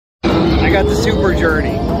I got the super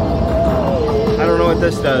journey. I don't know what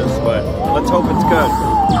this does, but let's hope it's good.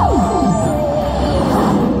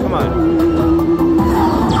 Come on.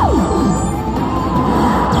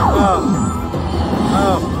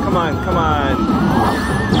 Oh, come on, come on.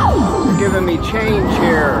 You're giving me change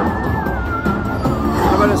here.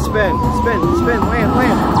 How about a spin? Spin, spin, land,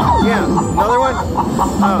 land. Yeah, another one.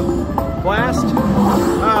 Blast.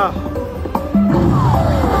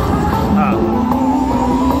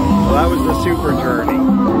 Well, that was the super journey.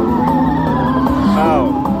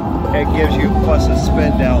 Oh, it gives you plus a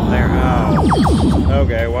spin down there. Oh,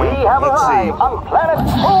 okay. Well, let's see. On planet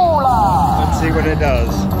Hola. Let's see what it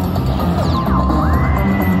does.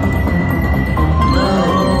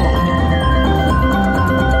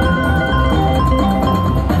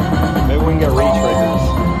 Maybe we can get re-triggers.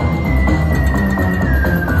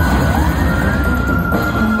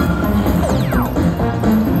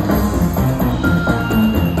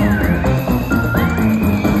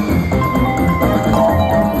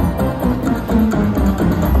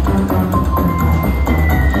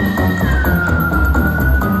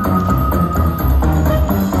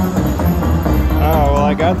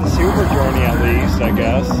 I got the super journey at least, I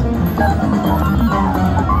guess.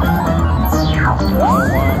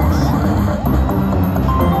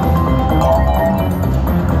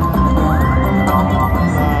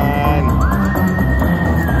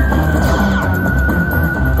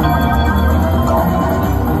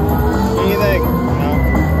 Anything? No.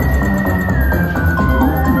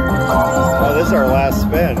 Oh, this is our last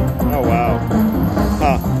spin. Oh, wow.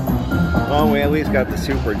 Huh. Well, we at least got the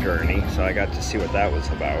super journey, so I got to see what that was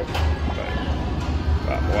about.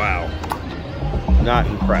 But wow, not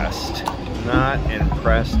impressed. Not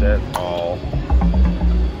impressed at all.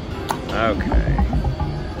 Okay.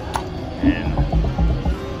 And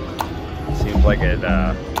it seems like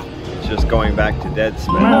it's just going back to dead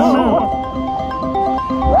spins.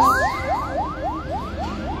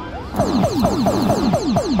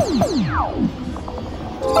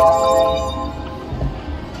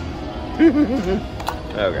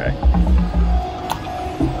 Okay.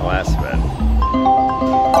 The last spin.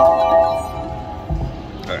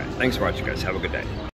 Alright, thanks for watching, guys. Have a good day.